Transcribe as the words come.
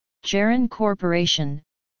Geron Corporation,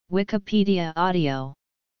 Wikipedia Audio.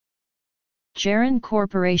 Geron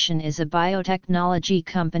Corporation is a biotechnology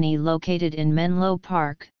company located in Menlo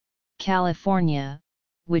Park, California,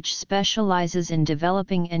 which specializes in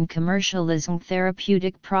developing and commercializing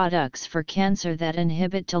therapeutic products for cancer that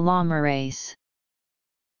inhibit telomerase.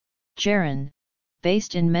 Geron,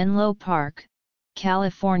 based in Menlo Park,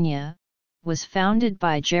 California, was founded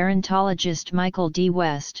by gerontologist Michael D.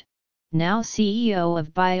 West, now CEO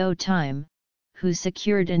of BioTime, who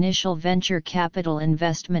secured initial venture capital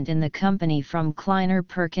investment in the company from Kleiner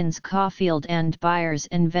Perkins Caulfield and Byers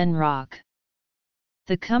and Venrock.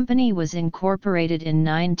 The company was incorporated in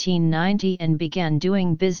 1990 and began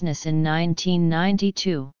doing business in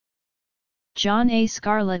 1992. John A.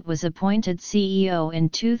 Scarlett was appointed CEO in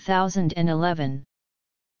 2011.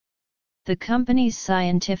 The company's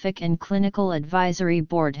scientific and clinical advisory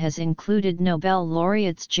board has included Nobel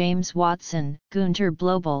laureates James Watson, Günter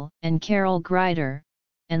Blobel, and Carol Greider,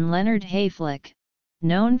 and Leonard Hayflick,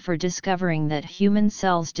 known for discovering that human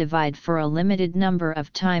cells divide for a limited number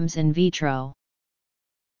of times in vitro.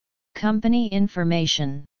 Company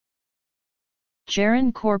information.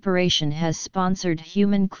 Geron Corporation has sponsored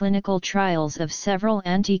human clinical trials of several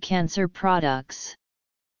anti-cancer products.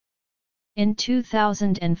 In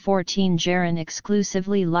 2014, Geron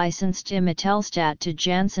exclusively licensed imetelstat to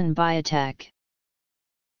Janssen Biotech.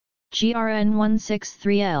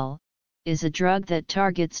 GRN163L is a drug that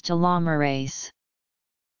targets telomerase.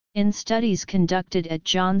 In studies conducted at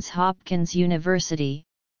Johns Hopkins University,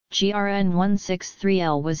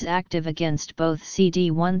 GRN163L was active against both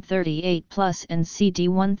CD138+ and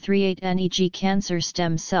CD138-NEG cancer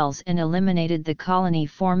stem cells and eliminated the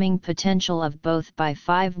colony-forming potential of both by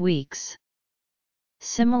 5 weeks.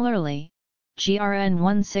 Similarly,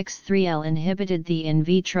 GRN163L inhibited the in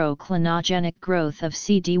vitro clonogenic growth of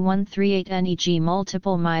CD138-NEG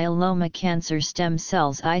multiple myeloma cancer stem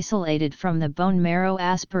cells isolated from the bone marrow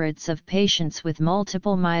aspirates of patients with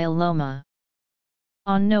multiple myeloma.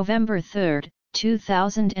 On November 3,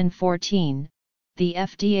 2014, the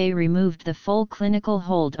FDA removed the full clinical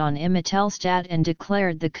hold on imetelstat and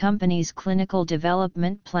declared the company's clinical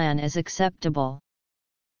development plan as acceptable.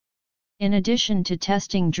 In addition to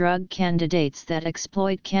testing drug candidates that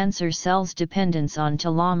exploit cancer cells' dependence on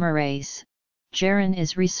telomerase, Geron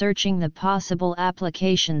is researching the possible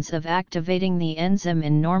applications of activating the enzyme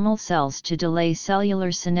in normal cells to delay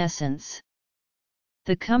cellular senescence.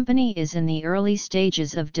 The company is in the early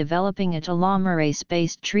stages of developing a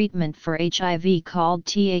telomerase-based treatment for HIV called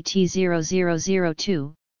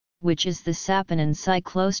TAT0002, which is the saponin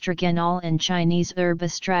cyclostragenol and Chinese herb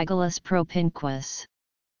Astragalus propinquus.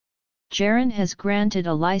 Geron has granted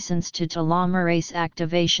a license to Telomerase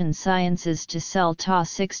Activation Sciences to sell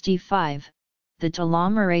Ta65, the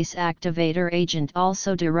telomerase activator agent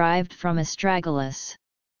also derived from Astragalus.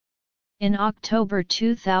 In October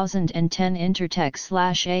 2010,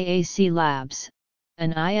 Intertek/AAC Labs,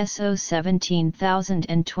 an ISO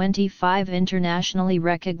 17025 internationally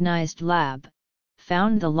recognized lab,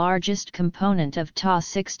 found the largest component of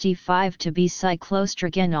Ta65 to be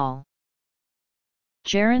cyclostragenol.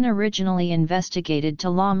 Geron originally investigated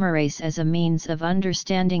telomerase as a means of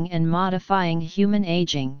understanding and modifying human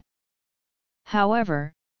aging.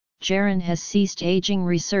 However, Geron has ceased aging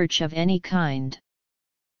research of any kind.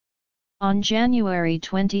 On January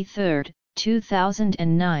 23,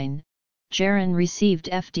 2009, Geron received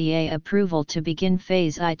FDA approval to begin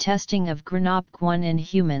Phase I testing of GRNOPC1 in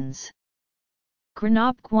humans.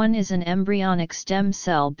 GRNOPC1 is an embryonic stem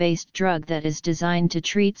cell-based drug that is designed to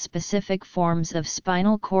treat specific forms of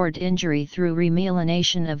spinal cord injury through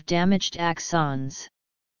remyelination of damaged axons.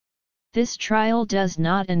 This trial does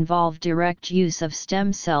not involve direct use of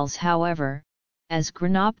stem cells, however, as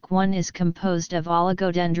GRNOPC1 is composed of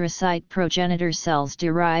oligodendrocyte progenitor cells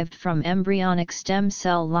derived from embryonic stem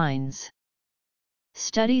cell lines.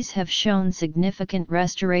 Studies have shown significant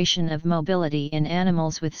restoration of mobility in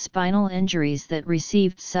animals with spinal injuries that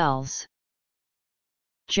received cells.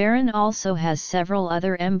 Geron also has several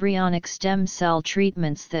other embryonic stem cell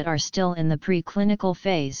treatments that are still in the preclinical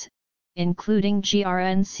phase, including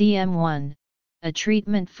GRNCM1, a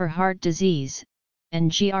treatment for heart disease, and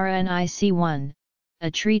GRNIC1, a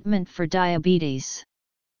treatment for diabetes.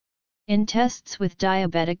 In tests with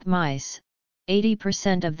diabetic mice,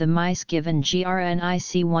 80% of the mice given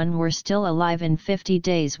GRNIC1 were still alive in 50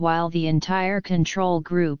 days while the entire control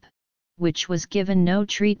group, which was given no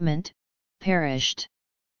treatment, perished.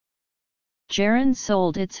 Geron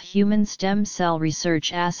sold its human stem cell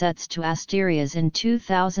research assets to Asterias in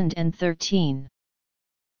 2013.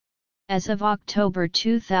 As of October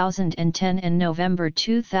 2010 and November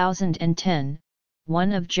 2010,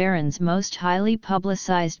 one of Geron's most highly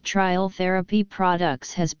publicized trial therapy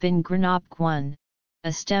products has been GrenOpC1,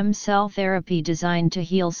 a stem cell therapy designed to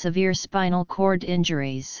heal severe spinal cord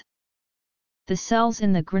injuries. The cells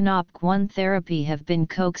in the GrenOpC1 therapy have been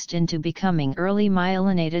coaxed into becoming early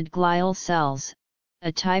myelinated glial cells,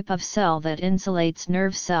 a type of cell that insulates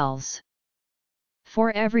nerve cells.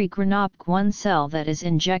 For every GrenOpC1 cell that is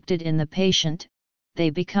injected in the patient, they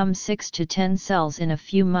become 6 to 10 cells in a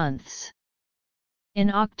few months. In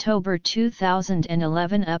October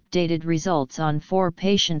 2011, updated results on 4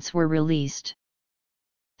 patients were released.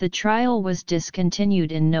 The trial was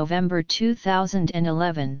discontinued in November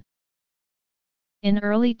 2011. In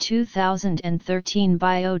early 2013,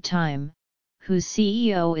 BioTime, whose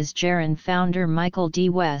CEO is Geron founder Michael D.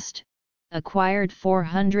 West, acquired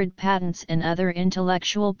 400 patents and other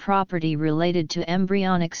intellectual property related to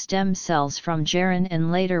embryonic stem cells from Geron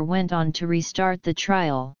and later went on to restart the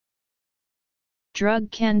trial.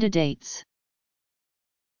 Drug candidates.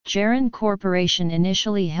 Geron Corporation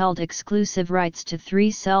initially held exclusive rights to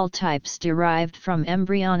 3 cell types derived from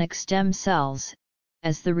embryonic stem cells,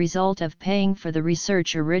 as the result of paying for the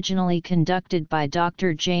research originally conducted by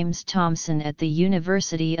Dr. James Thompson at the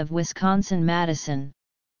University of Wisconsin-Madison.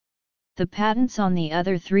 The patents on the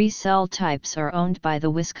other 3 cell types are owned by the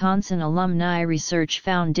Wisconsin Alumni Research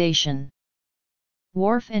Foundation.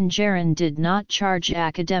 Whorf and Geron did not charge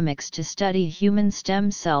academics to study human stem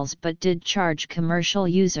cells but did charge commercial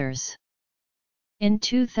users. In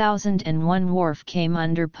 2001, Whorf came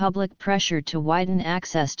under public pressure to widen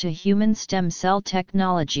access to human stem cell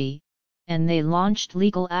technology, and they launched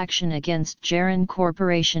legal action against Geron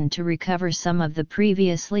Corporation to recover some of the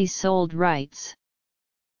previously sold rights.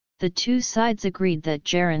 The two sides agreed that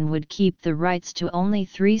Geron would keep the rights to only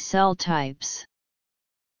 3 cell types.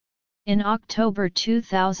 In October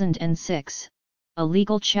 2006, a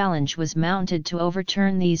legal challenge was mounted to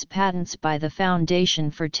overturn these patents by the Foundation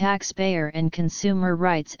for Taxpayer and Consumer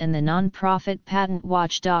Rights and the non-profit patent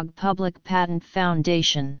watchdog Public Patent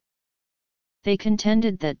Foundation. They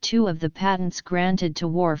contended that 2 of the patents granted to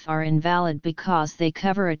Whorf are invalid because they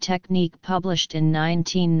cover a technique published in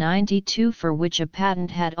 1992 for which a patent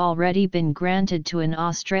had already been granted to an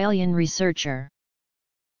Australian researcher.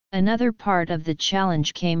 Another part of the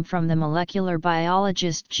challenge came from the molecular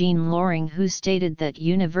biologist Jean Loring, who stated that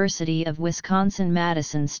University of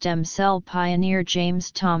Wisconsin-Madison stem cell pioneer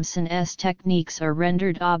James Thompson's techniques are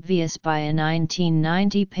rendered obvious by a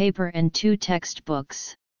 1990 paper and 2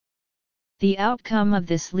 textbooks. The outcome of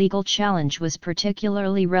this legal challenge was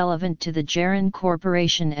particularly relevant to the Geron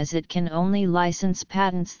Corporation as it can only license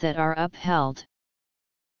patents that are upheld.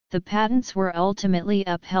 The patents were ultimately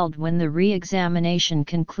upheld when the re-examination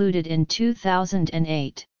concluded in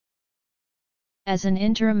 2008. As an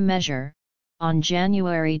interim measure, on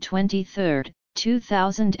January 23,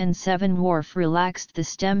 2007, Whorf relaxed the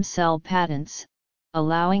stem cell patents,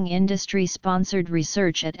 allowing industry-sponsored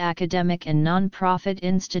research at academic and non-profit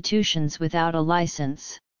institutions without a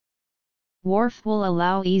license. Whorf will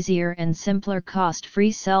allow easier and simpler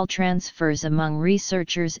cost-free cell transfers among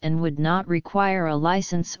researchers and would not require a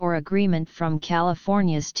license or agreement from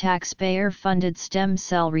California's taxpayer-funded stem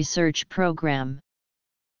cell research program.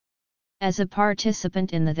 As a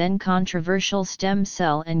participant in the then controversial stem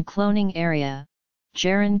cell and cloning area,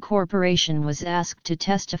 Geron Corporation was asked to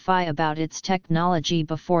testify about its technology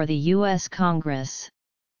before the U.S. Congress.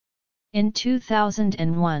 In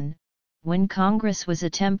 2001, when Congress was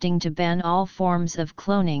attempting to ban all forms of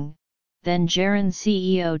cloning, then Geron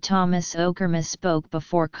CEO Thomas Okerma spoke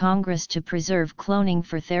before Congress to preserve cloning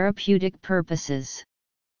for therapeutic purposes.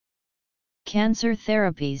 Cancer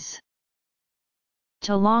therapies.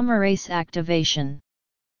 Telomerase activation.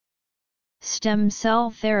 Stem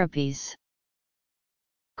cell therapies.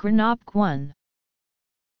 GrenOpC1.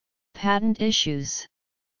 Patent issues.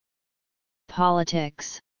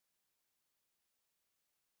 Politics.